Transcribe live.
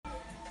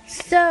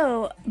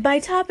So, my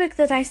topic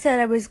that I said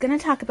I was going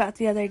to talk about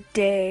the other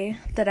day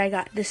that I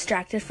got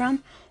distracted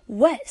from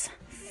was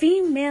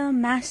female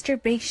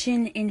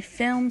masturbation in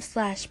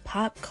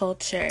film/pop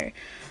culture.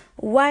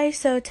 Why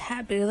so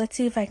taboo? Let's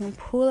see if I can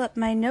pull up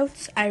my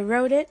notes. I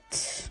wrote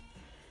it.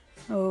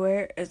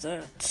 Where is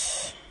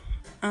it?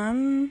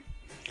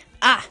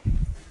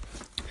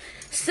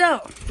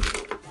 So,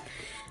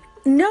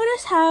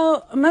 notice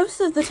how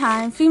most of the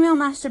time female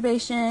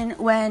masturbation,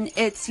 when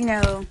it's,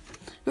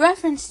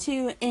 referenced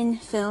to in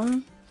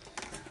film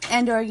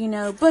and or,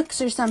 books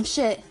or some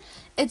shit,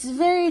 it's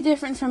very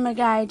different from a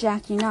guy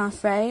jacking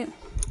off, right?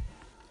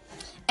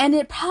 And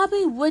it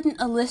probably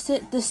wouldn't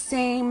elicit the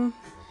same,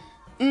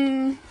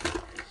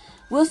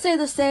 we'll say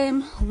the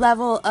same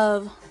level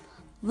of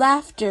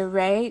laughter,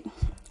 right?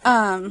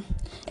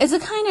 It's a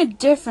kind of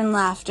different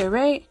laughter,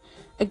 right?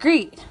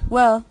 Agreed.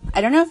 Well,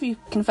 I don't know if you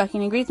can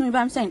fucking agree with me, but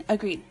I'm saying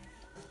agreed.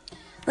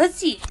 Let's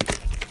see.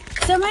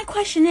 So my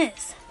question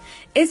is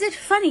it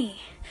funny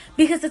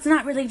because it's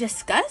not really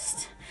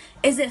discussed?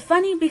 Is it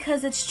funny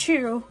because it's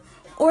true?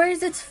 Or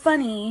is it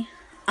funny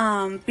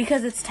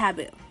because it's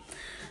taboo?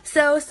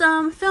 So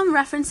some film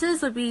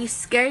references would be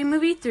Scary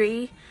Movie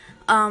 3,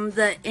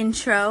 the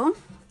intro,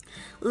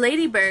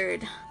 Lady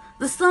Bird,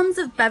 The Slums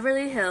of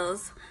Beverly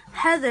Hills,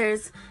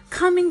 Heathers,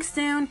 Coming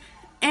Soon,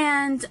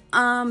 and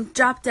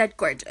Drop Dead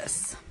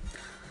Gorgeous.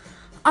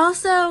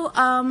 Also,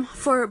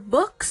 for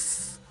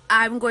books,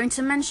 I'm going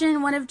to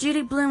mention one of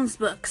Judy Blume's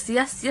books.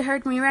 Yes, you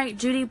heard me right,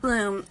 Judy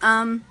Blume.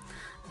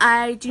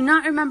 I do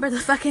not remember the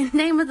fucking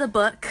name of the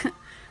book,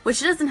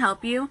 which doesn't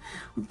help you,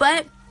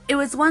 but it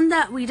was one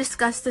that we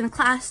discussed in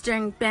class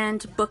during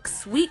Banned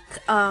Books Week.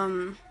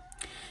 And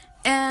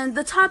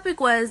the topic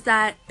was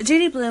that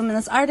Judy Blume in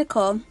this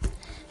article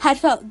had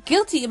felt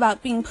guilty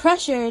about being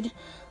pressured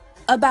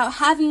about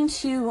having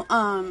to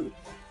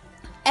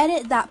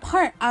edit that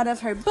part out of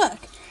her book,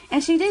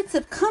 and she did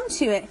succumb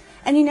to it.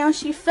 And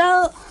she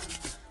felt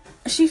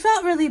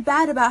really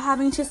bad about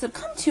having to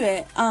succumb to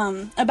it,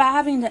 about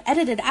having to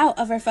edit it out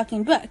of her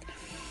fucking book,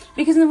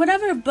 because in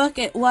whatever book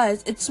it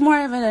was, it's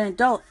more of an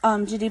adult.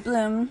 Judy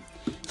Blume,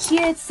 she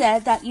had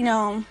said that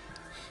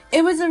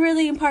it was a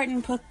really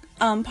important book,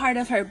 part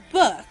of her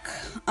book,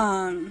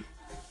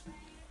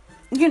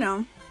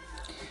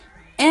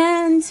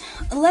 And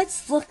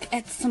let's look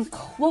at some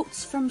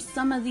quotes from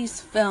some of these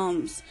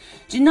films.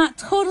 Do not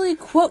totally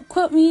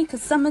quote me,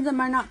 because some of them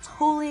are not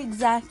totally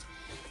exact.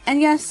 And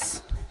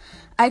yes,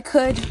 I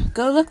could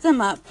go look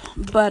them up,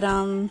 but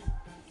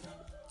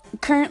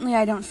currently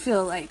I don't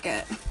feel like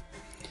it.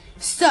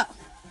 So,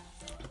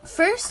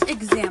 first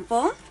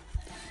example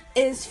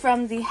is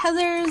from the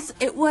Heathers.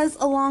 It was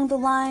along the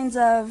lines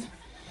of,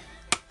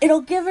 it'll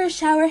give her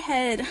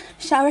showerhead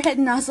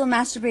nozzle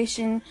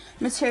masturbation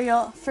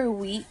material for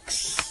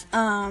weeks.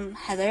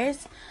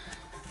 Heathers.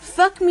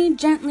 Fuck me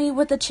gently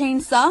with a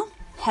chainsaw.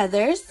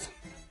 Heathers.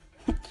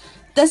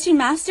 Does she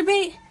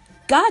masturbate?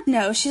 God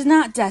no, she's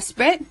not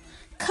desperate.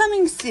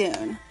 Coming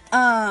soon.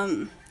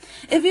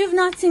 If you've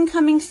not seen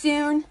Coming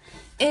Soon,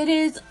 it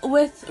is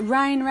with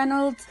Ryan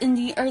Reynolds in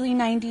the early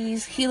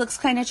 90s. He looks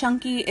kind of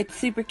chunky. It's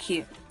super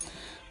cute.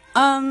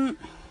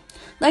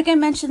 Like I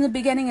mentioned in the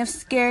beginning of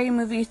Scary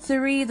Movie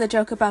 3, the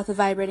joke about the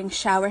vibrating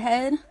shower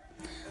head.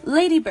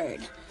 Lady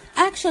Bird.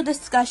 Actual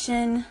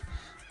discussion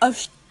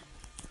of...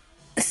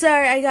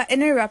 Sorry, I got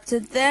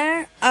interrupted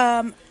there.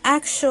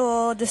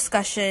 Actual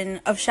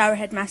discussion of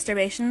showerhead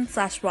masturbation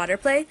 / water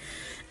play.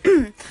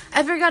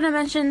 I forgot to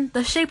mention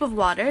The Shape of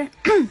Water.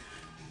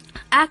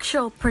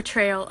 Actual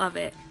portrayal of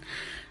it.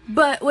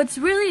 But what's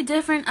really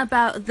different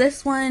about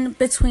this one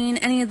between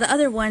any of the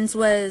other ones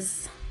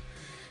was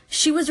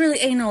she was really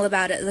anal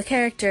about it. The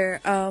character,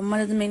 one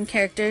of the main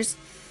characters.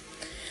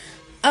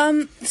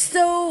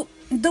 So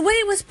the way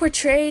it was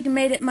portrayed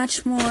made it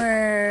much more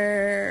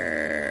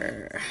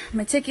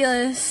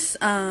meticulous,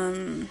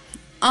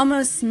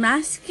 almost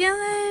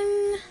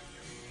masculine.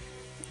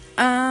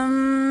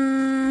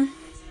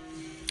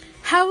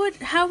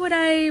 How would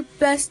I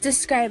best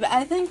describe it?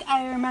 I think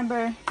I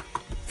remember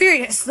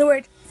the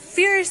word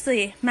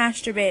furiously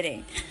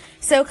masturbating.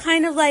 So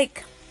kind of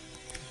like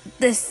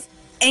this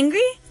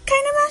angry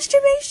kind of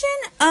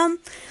masturbation.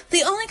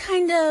 The only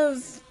kind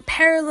of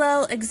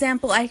parallel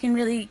example I can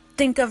really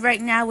think of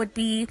right now would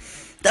be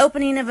the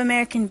opening of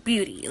American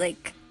Beauty,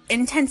 like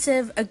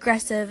intensive,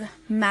 aggressive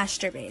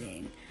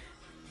masturbating.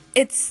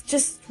 It's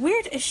just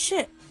weird as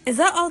shit. Is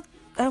that all?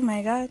 Oh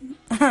my god.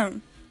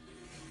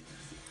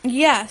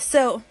 Yeah,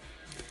 so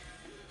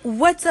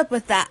what's up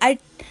with that?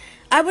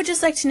 I would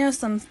just like to know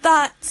some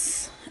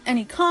thoughts,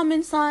 any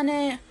comments on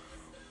it.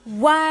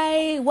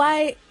 Why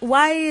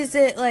is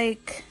it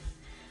like,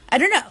 I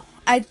don't know.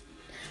 I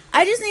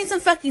just need some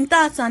fucking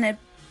thoughts on it.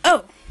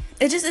 Oh,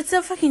 it's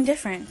so fucking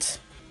different.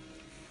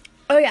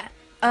 Oh yeah.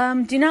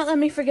 Do not let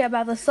me forget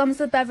about The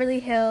Slums of Beverly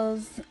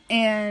Hills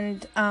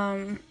and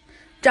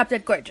Drop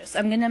Dead Gorgeous.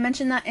 I'm gonna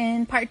mention that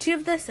in part 2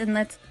 of this, and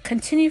let's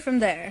continue from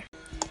there.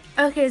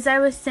 Okay, as I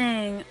was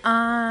saying,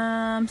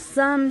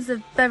 Slums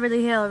of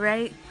Beverly Hills,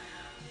 right?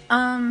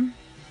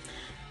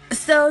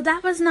 So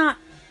that was not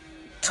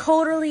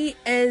totally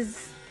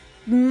as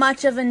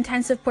much of an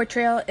intensive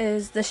portrayal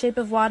as The Shape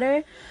of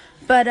Water.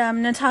 But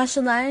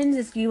Natasha Lyons,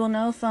 as you will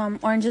know from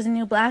Orange is the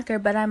New Black or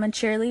But I'm a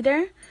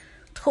Cheerleader,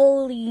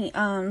 totally,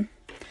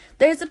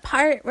 there's a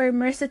part where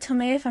Marissa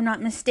Tomei, if I'm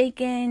not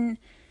mistaken,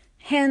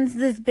 hands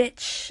this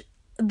bitch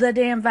the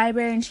damn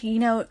vibrator, and she,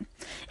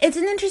 it's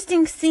an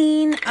interesting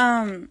scene,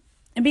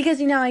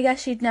 because, I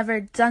guess she'd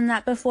never done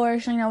that before,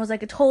 so, it was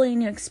like a totally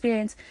new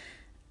experience,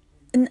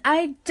 and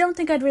I don't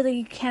think I'd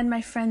really hand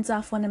my friends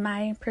off one of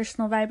my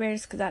personal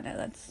vibrators, because I know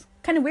that's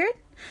kind of weird.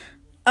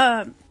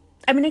 I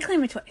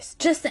claimed it twice,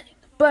 just saying,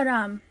 but,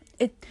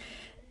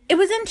 it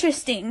was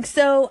interesting.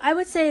 So I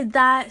would say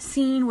that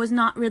scene was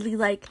not really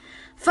like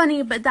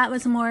funny, but that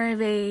was more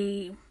of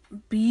a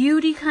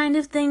beauty kind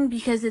of thing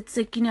because it's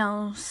like,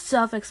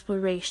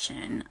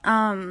 self-exploration.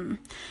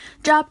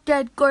 Drop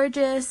Dead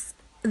Gorgeous.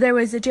 There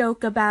was a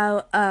joke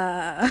about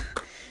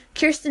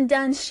Kirsten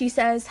Dunst. She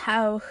says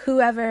how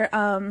whoever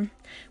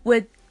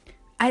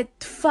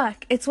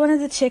it's one of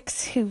the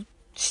chicks who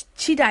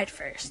she died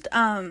first.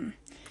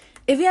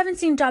 If you haven't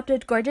seen Drop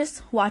Dead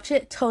Gorgeous, watch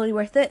it. Totally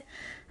worth it.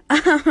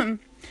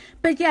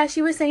 But yeah,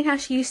 she was saying how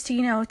she used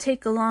to,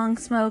 take a long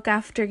smoke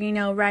after,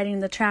 riding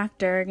the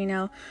tractor,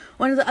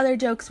 One of the other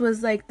jokes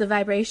was, like, the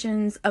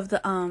vibrations of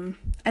the,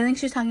 I think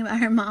she was talking about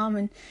her mom,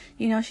 and,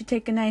 she'd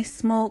take a nice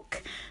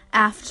smoke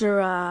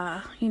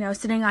after,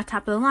 sitting on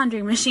top of the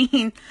laundry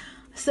machine.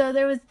 So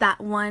there was that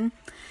one.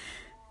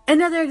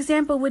 Another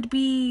example would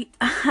be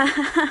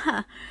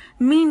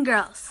Mean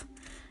Girls.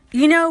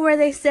 Where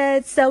they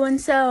said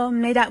so-and-so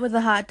made out with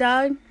a hot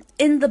dog?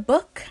 In the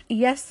book,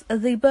 yes,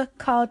 the book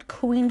called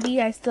Queen Bee,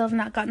 I still have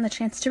not gotten the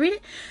chance to read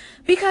it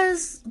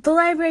because the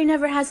library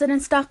never has it in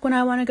stock when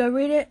I want to go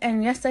read it.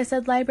 And yes, I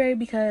said library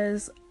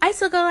because I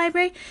still go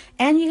library,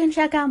 and you can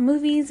check out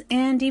movies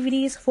and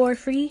DVDs for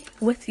free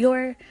with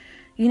your,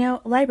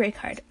 library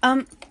card.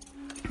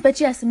 But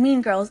yes,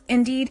 Mean Girls,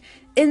 indeed,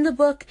 in the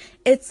book,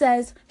 it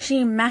says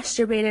she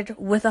masturbated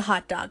with a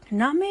hot dog.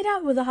 Not made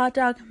out with a hot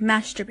dog,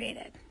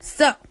 masturbated.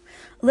 So,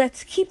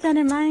 let's keep that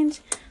in mind.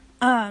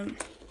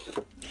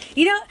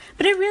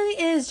 But it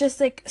really is just,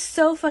 like,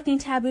 so fucking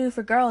taboo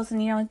for girls,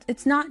 and,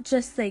 it's not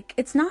just, like,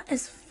 it's not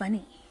as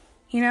funny,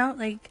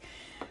 the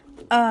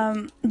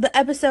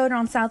episode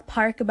on South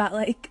Park about,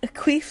 like,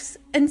 queefs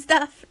and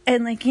stuff,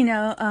 and, like,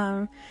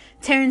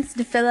 Terrence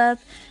DePhillip,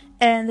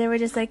 and they were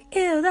just like,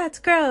 ew, that's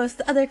gross.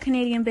 The other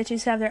Canadian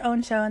bitches have their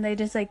own show, and they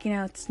just, like,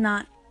 it's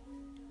not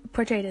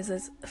portrayed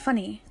as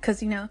funny,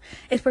 because,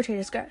 it's portrayed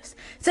as gross.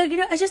 So,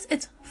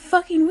 it's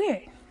fucking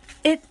weird.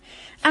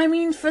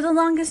 For the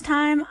longest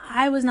time,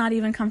 I was not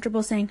even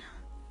comfortable saying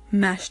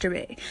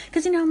masturbate.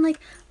 Because, I'm like,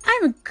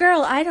 I'm a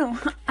girl, I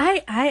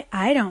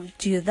don't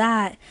do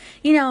that.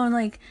 And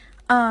like,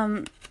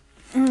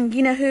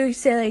 who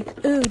say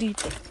like, ooh, do you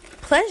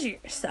pleasure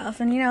yourself?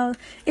 And,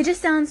 it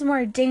just sounds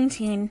more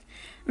dainty, and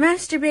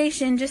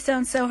masturbation just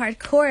sounds so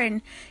hardcore.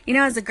 And,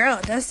 as a girl,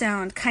 it does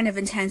sound kind of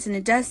intense, and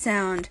it does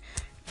sound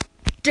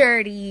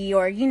dirty,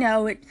 or,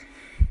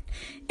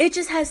 it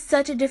just has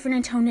such a different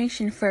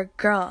intonation for a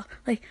girl.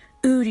 Like,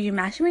 ooh, do you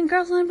masturbate?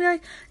 Girls want to be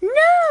like, no,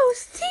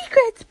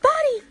 secrets,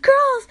 body,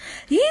 girls,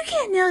 you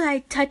can't know that I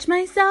touch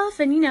myself.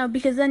 And,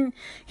 because then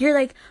you're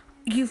like,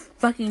 you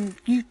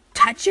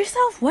touch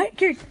yourself? What?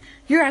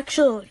 You're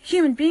actual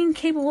human being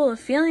capable of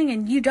feeling,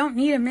 and you don't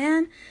need a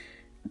man?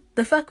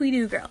 The fuck we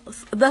do,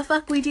 girls. The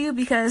fuck we do,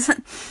 because,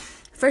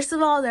 first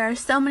of all, there are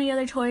so many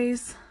other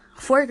toys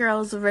for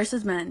girls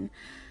versus men.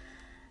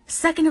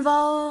 Second of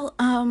all,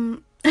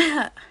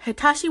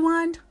 Hitachi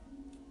wand,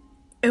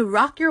 it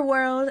rock your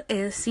world,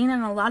 is seen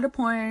in a lot of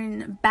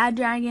porn. Bad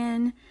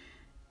Dragon,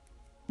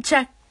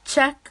 check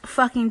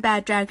fucking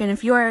Bad Dragon.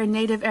 If you are a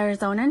native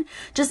Arizonan,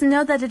 just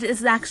know that it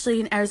is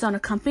actually an Arizona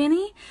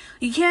company.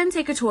 You can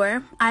take a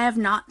tour. I have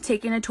not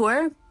taken a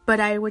tour, but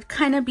I would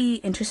kind of be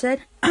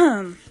interested.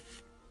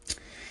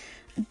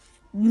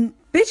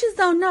 Bitches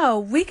don't know,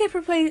 we could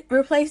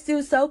replace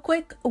dudes so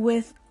quick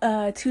with 2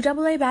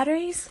 AA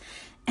batteries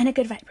and a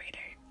good vibrator.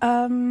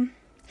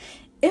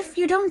 If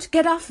you don't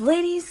get off,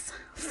 ladies,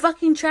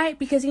 fucking try it,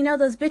 because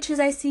those bitches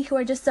I see who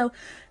are just so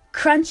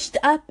crunched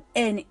up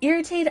and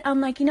irritated, I'm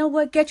like,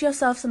 what, get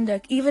yourself some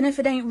dick, even if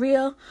it ain't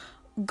real.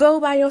 Go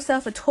buy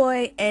yourself a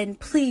toy, and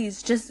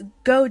please, just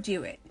go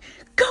do it.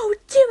 Go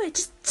do it,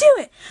 just do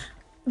it.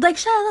 Like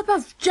Shia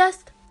LaBeouf,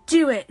 just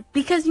do it,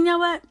 because you know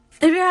what,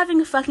 if you're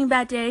having a fucking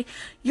bad day,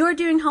 you're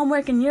doing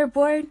homework and you're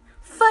bored,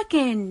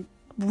 fucking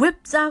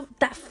whips out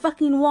that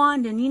fucking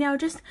wand and,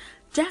 just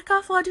jack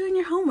off while doing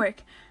your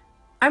homework.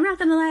 I'm not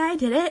gonna lie, I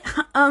did it.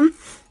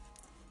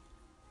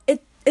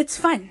 It's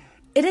fun.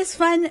 It is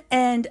fun,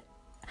 and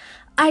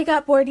I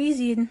got bored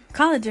easy in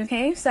college,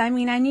 okay? So, I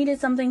needed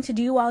something to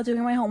do while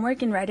doing my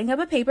homework and writing up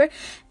a paper.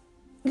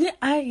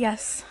 Yeah,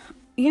 yes.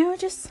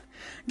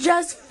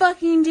 Just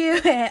fucking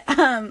do it.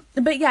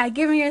 But yeah,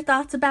 give me your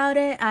thoughts about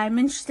it. I'm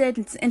interested.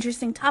 It's an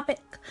interesting topic.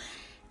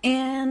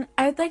 And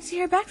I'd like to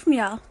hear back from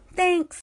y'all. Thanks.